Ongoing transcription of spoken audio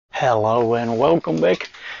Hello and welcome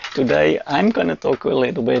back. Today I'm gonna talk a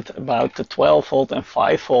little bit about the 12 volt and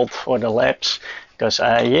 5 volt for the labs, because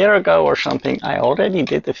a year ago or something I already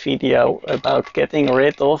did a video about getting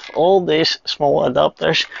rid of all these small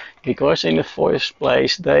adapters, because in the first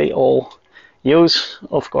place they all use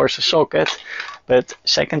of course a socket, but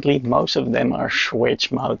secondly most of them are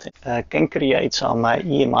switch mode, can create some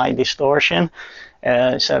EMI distortion.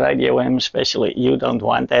 So radio M especially, you don't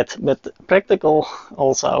want that, but practical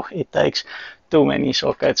also, it takes too many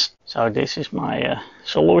sockets. So this is my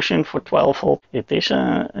solution for 12 volt. It is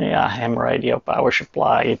a ham radio power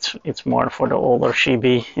supply. It's more for the older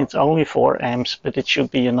CB. It's only 4 amps, but it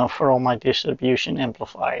should be enough for all my distribution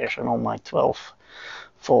amplifiers and all my 12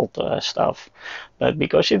 volt stuff. But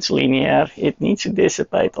because it's linear, it needs to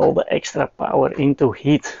dissipate all the extra power into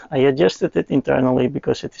heat. I adjusted it internally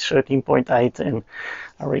because it is 13.8 and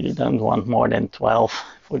I really don't want more than 12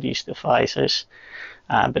 for these devices.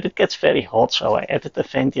 But it gets very hot, so I added a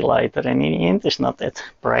ventilator, and in the end it's not that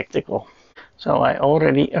practical. So I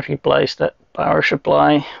already replaced the power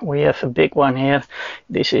supply. We have a big one here.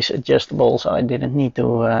 This is adjustable, so I didn't need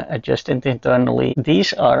to adjust it internally.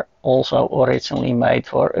 These are also originally made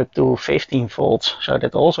for up to 15 volts, so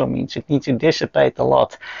that also means it needs to dissipate a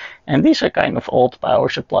lot. And these are kind of old power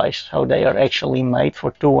supplies, so they are actually made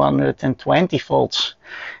for 220 volts.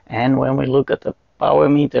 And when we look at the power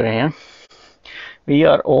meter here, we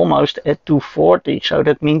are almost at 240, so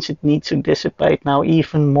that means it needs to dissipate now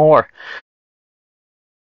even more.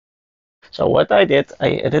 So what I did,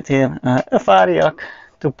 I added here a variac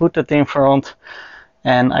to put it in front,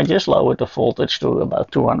 and I just lowered the voltage to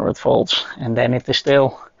about 200 volts, and then it is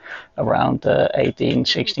still around 18,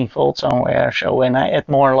 16 volts somewhere. So when I add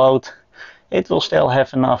more load, it will still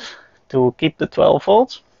have enough to keep the 12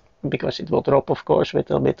 volts, because it will drop of course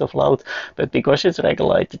with a bit of load, but because it's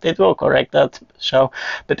regulated it will correct that. So,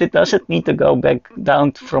 but it doesn't need to go back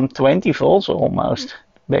down from 20 volts almost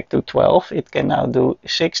back to 12. It can now do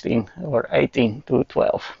 16 or 18 to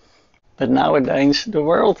 12. But nowadays the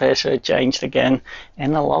world has changed again,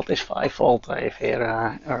 and a lot is 5 volt. I have here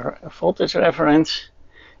a voltage reference,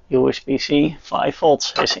 USB-C, 5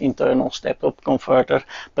 volts, has internal step-up converter,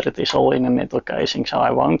 but it is all in a metal casing, so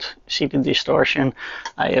I won't see the distortion.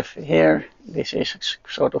 I have here, this is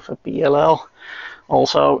sort of a PLL,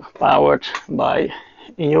 also powered by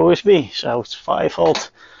USB, so it's 5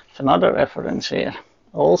 volt. Another reference here,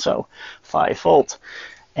 also 5 volt.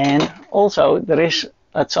 And also there is,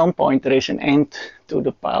 at some point there is an end to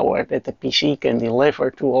the power that the PC can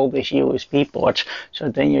deliver to all these USB ports, so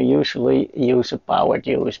then you usually use a powered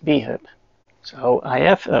USB hub. So I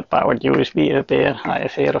have a powered USB hub here. I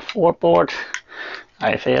have here a 4-port,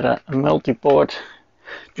 I have here a multi-port.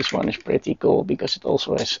 This one is pretty cool because it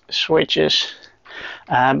also has switches.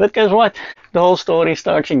 But guess what? The whole story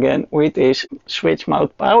starts again with these switch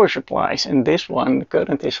mode power supplies, and this one, the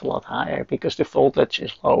current is a lot higher because the voltage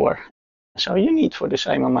is lower. So you need, for the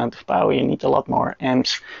same amount of power, you need a lot more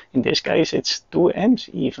amps. In this case it's 2 amps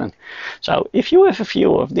even. So if you have a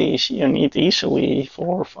few of these, you need easily 4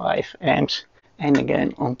 or 5 amps. And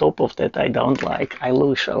again, on top of that, I don't like, I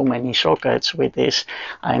lose so many sockets with this.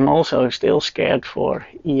 I'm also still scared for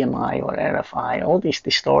EMI or RFI, all these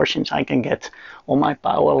distortions I can get on my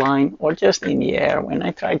power line or just in the air when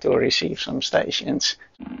I try to receive some stations.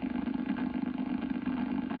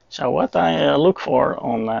 So what I look for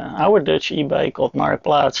on our Dutch eBay called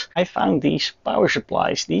Marktplaats, I found these power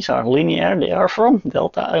supplies. These are linear, they are from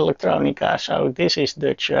Delta Electronica, so this is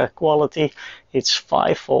Dutch quality. It's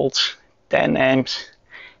 5 volts, 10 amps,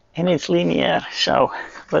 and it's linear. So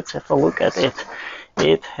let's have a look at it.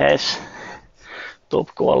 It has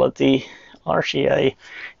top quality RCA.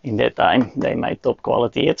 In that time they made top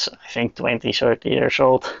quality. It's I think 20, 30 years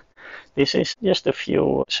old. This is just a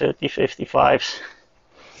few 3055s.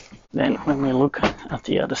 Then when we look at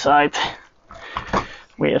the other side,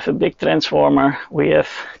 we have a big transformer. We have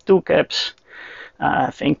 2 caps, I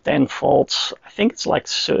think 10 volts. I think it's like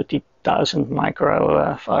 30,000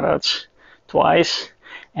 microfarads twice.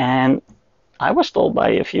 And I was told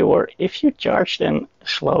by a viewer, if you charge them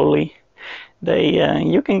slowly,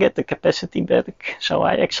 you can get the capacity back. So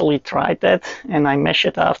I actually tried that and I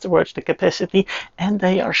measured afterwards the capacity, and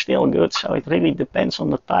they are still good. So it really depends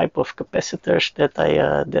on the type of capacitors that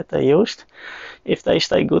they used, if they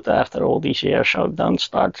stay good after all these years. So don't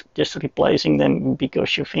start just replacing them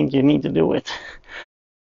because you think you need to do it.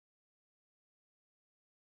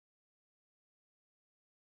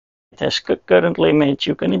 It has current limit,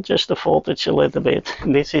 you can adjust the voltage a little bit.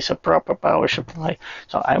 This is a proper power supply,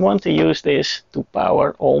 so I want to use this to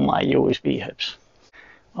power all my USB hubs.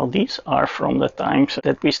 Well, these are from the times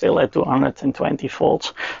that we still had 220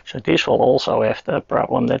 volts. So this will also have the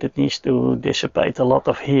problem that it needs to dissipate a lot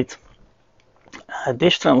of heat.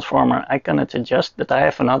 This transformer I cannot adjust, but I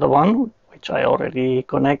have another one which I already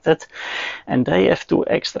connected, and they have two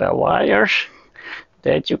extra wires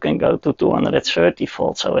that you can go to 230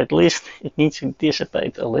 volts, so at least it needs to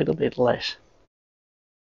dissipate a little bit less.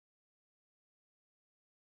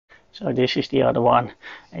 So this is the other one,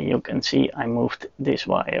 and you can see I moved this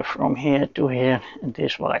wire from here to here and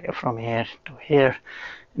this wire from here to here,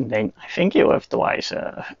 and then I think you have twice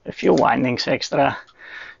a few windings extra,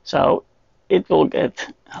 so it will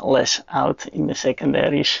get less out in the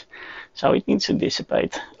secondaries, so it needs to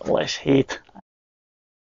dissipate less heat.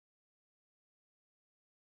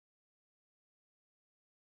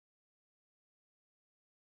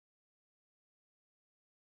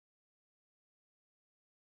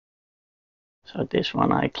 So this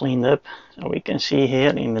one I cleaned up, so we can see here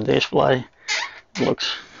in the display it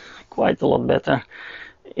looks quite a lot better.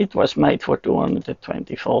 It was made for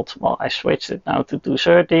 220 volts. Well, I switched it now to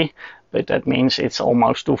 230, but that means it's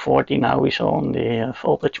almost 240 now, we saw on the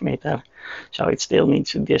voltage meter. So it still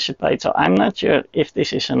needs to dissipate. So I'm not sure if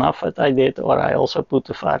this is enough what I did, or I also put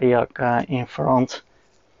the variac in front.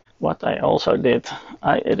 What I also did,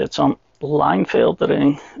 I added some line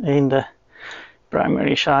filtering in the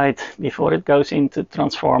primary side before it goes into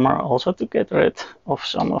transformer, also to get rid of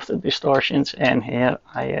some of the distortions. And here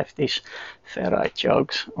I have these ferrite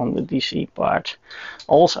chokes on the DC part,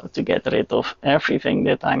 also to get rid of everything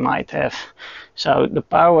that I might have. So the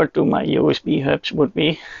power to my USB hubs would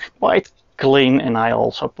be quite clean, and I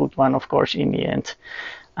also put one, of course, in the end.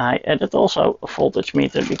 I added also a voltage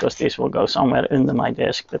meter because this will go somewhere under my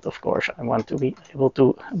desk, but of course I want to be able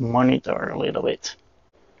to monitor a little bit.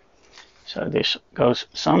 So this goes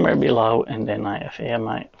somewhere below, and then I have here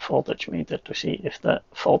my voltage meter to see if the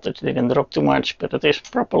voltage didn't drop too much, but it is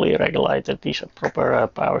properly regulated. These are proper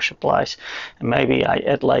power supplies, and maybe I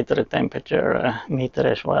add later a temperature meter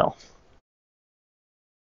as well.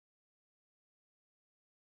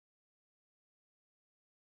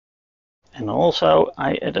 And also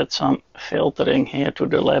I added some filtering here to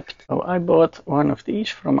the lab. So I bought one of these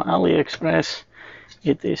from AliExpress.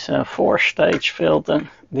 It is a 4-stage filter.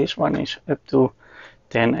 This one is up to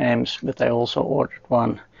 10 amps, but I also ordered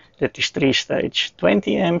one that is 3-stage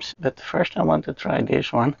 20 amps. But first I want to try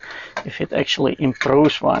this one, if it actually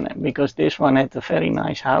improves one, because this one had a very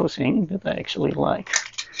nice housing that I actually like.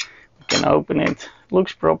 We can open it,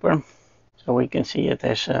 looks proper. So we can see it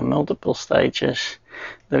has multiple stages.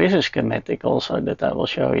 There is a schematic also that I will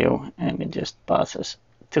show you, and it just passes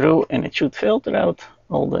through and it should filter out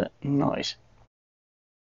all the noise.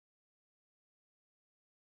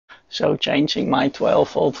 So changing my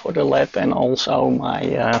 12 volt for the lab and also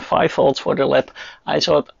my 5 volts for the lab, I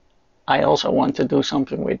thought I also want to do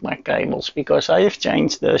something with my cables, because I have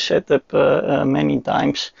changed the setup many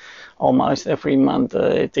times. Almost every month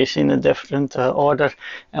it is in a different order,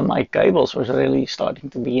 and my cables was really starting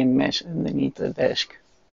to be a mess underneath the desk.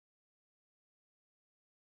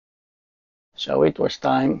 So it was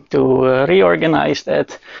time to reorganize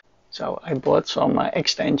that. So I bought some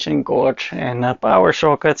extension cords and power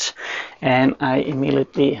sockets, and I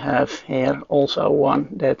immediately have here also one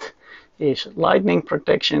that is lightning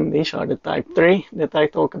protection. These are the type 3 that I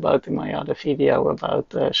talk about in my other video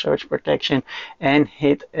about surge protection, and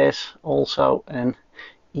it has also an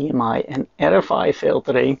EMI and RFI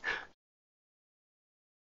filtering.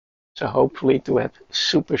 So hopefully to have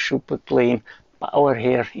super clean power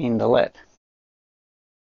here in the lab.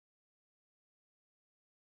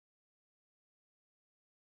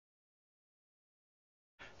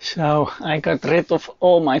 So I got rid of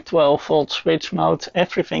all my 12 volt switch modes.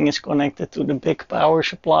 Everything is connected to the big power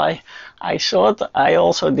supply. I thought I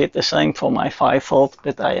also did the same for my 5 volt,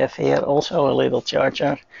 but I have here also a little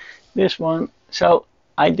charger, this one. So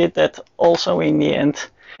I did that also in the end.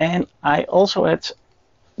 And I also had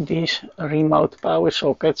these remote power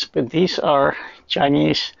sockets, but these are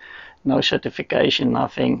Chinese, no certification,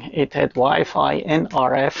 nothing. It had Wi-Fi and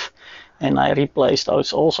RF, and I replaced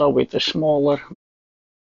those also with a smaller,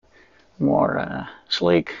 more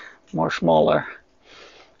sleek, more smaller.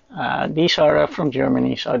 These are from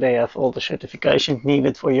Germany, so they have all the certifications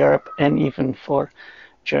needed for Europe and even for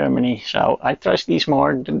Germany. So I trust these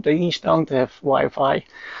more. These don't have Wi-Fi,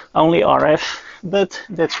 only RF, but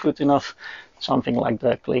that's good enough. Something like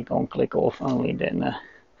the click on, click off only, then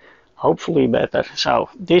hopefully better. So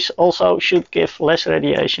this also should give less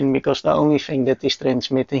radiation, because the only thing that is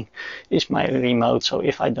transmitting is my remote. So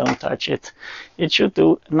if I don't touch it, it should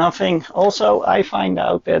do nothing. Also, I find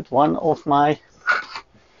out that one of my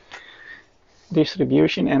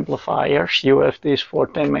distribution amplifiers, you have this for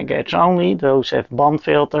 10 MHz only. Those have band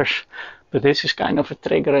filters, but this is kind of a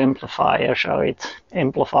trigger amplifier, so it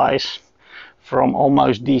amplifies from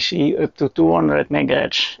almost DC up to 200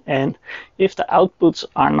 MHz. And if the outputs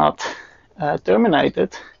are not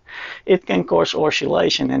terminated, it can cause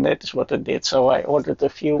oscillation, and that is what it did. So I ordered a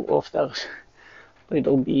few of those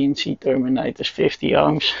little BNC terminators, 50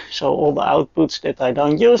 ohms. So all the outputs that I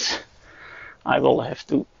don't use, I will have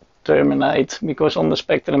to terminate, because on the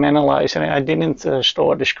spectrum analyzer I didn't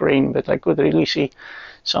store the screen, but I could really see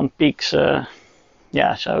some peaks.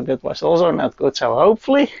 Yeah, so that was also not good. So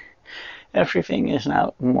hopefully everything is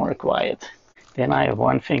now more quiet. Then I have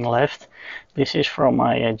one thing left. This is from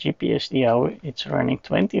my GPSDO. It's running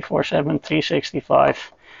 24/7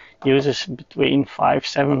 365, uses between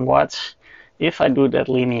 5-7 watts. If I do that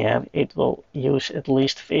linear, it will use at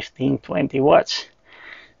least 15-20 watts.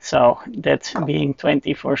 So that being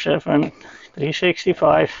 24/7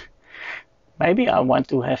 365, maybe I want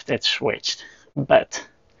to have that switched, but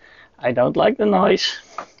I don't like the noise.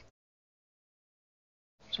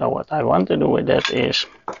 So what I want to do with that is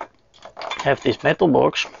have this metal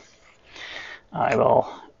box. I will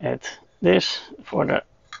add this for the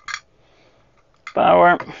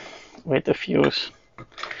power with the fuse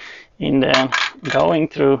in there, going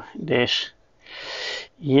through this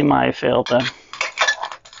EMI filter.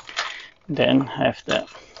 Then have the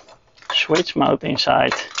switch mode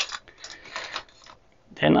inside.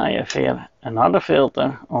 Then I have here another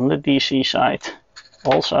filter on the DC side,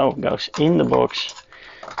 also goes in the box.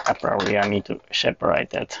 I need to separate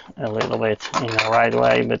that a little bit in the right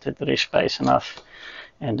way, but there is space enough.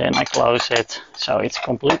 And then I close it, so it's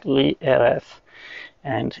completely RF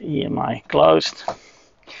and EMI closed.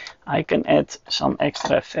 I can add some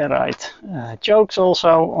extra ferrite chokes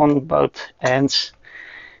also on both ends.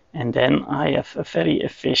 And then I have a very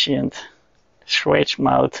efficient switch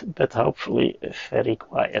mode, but hopefully very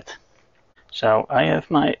quiet. So I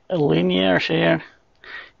have my linears here.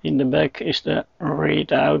 In the back is the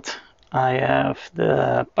readout. I have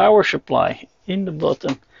the power supply in the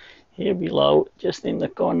bottom here below, just in the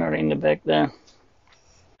corner in the back there.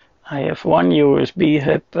 I have one USB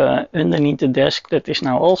hub underneath the desk that is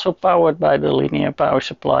now also powered by the linear power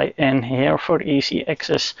supply, and here for easy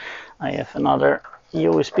access I have another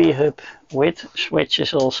USB hub with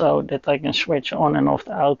switches also that I can switch on and off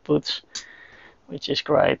the outputs, which is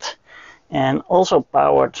great. And also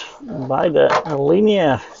powered by the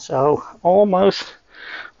linear, so almost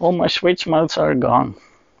all my switch modes are gone.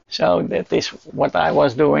 So that is what I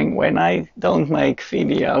was doing when I don't make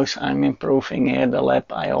videos. I'm improving here the lab.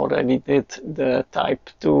 I already did the type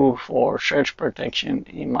 2 for surge protection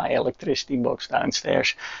in my electricity box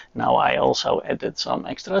downstairs. Now I also added some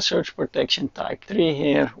extra surge protection type 3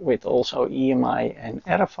 here with also EMI and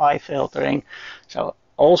RFI filtering. So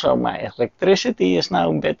also my electricity is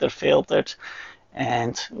now better filtered,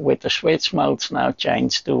 and with the switch modes now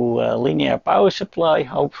changed to linear power supply,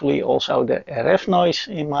 hopefully also the RF noise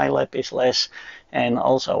in my lab is less. And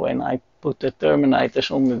also when I put the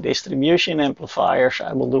terminators on the distribution amplifiers,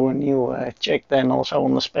 I will do a new check then also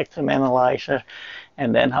on the spectrum analyzer,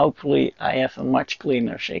 and then hopefully I have a much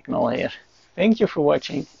cleaner signal here. Thank you for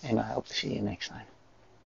watching, and I hope to see you next time.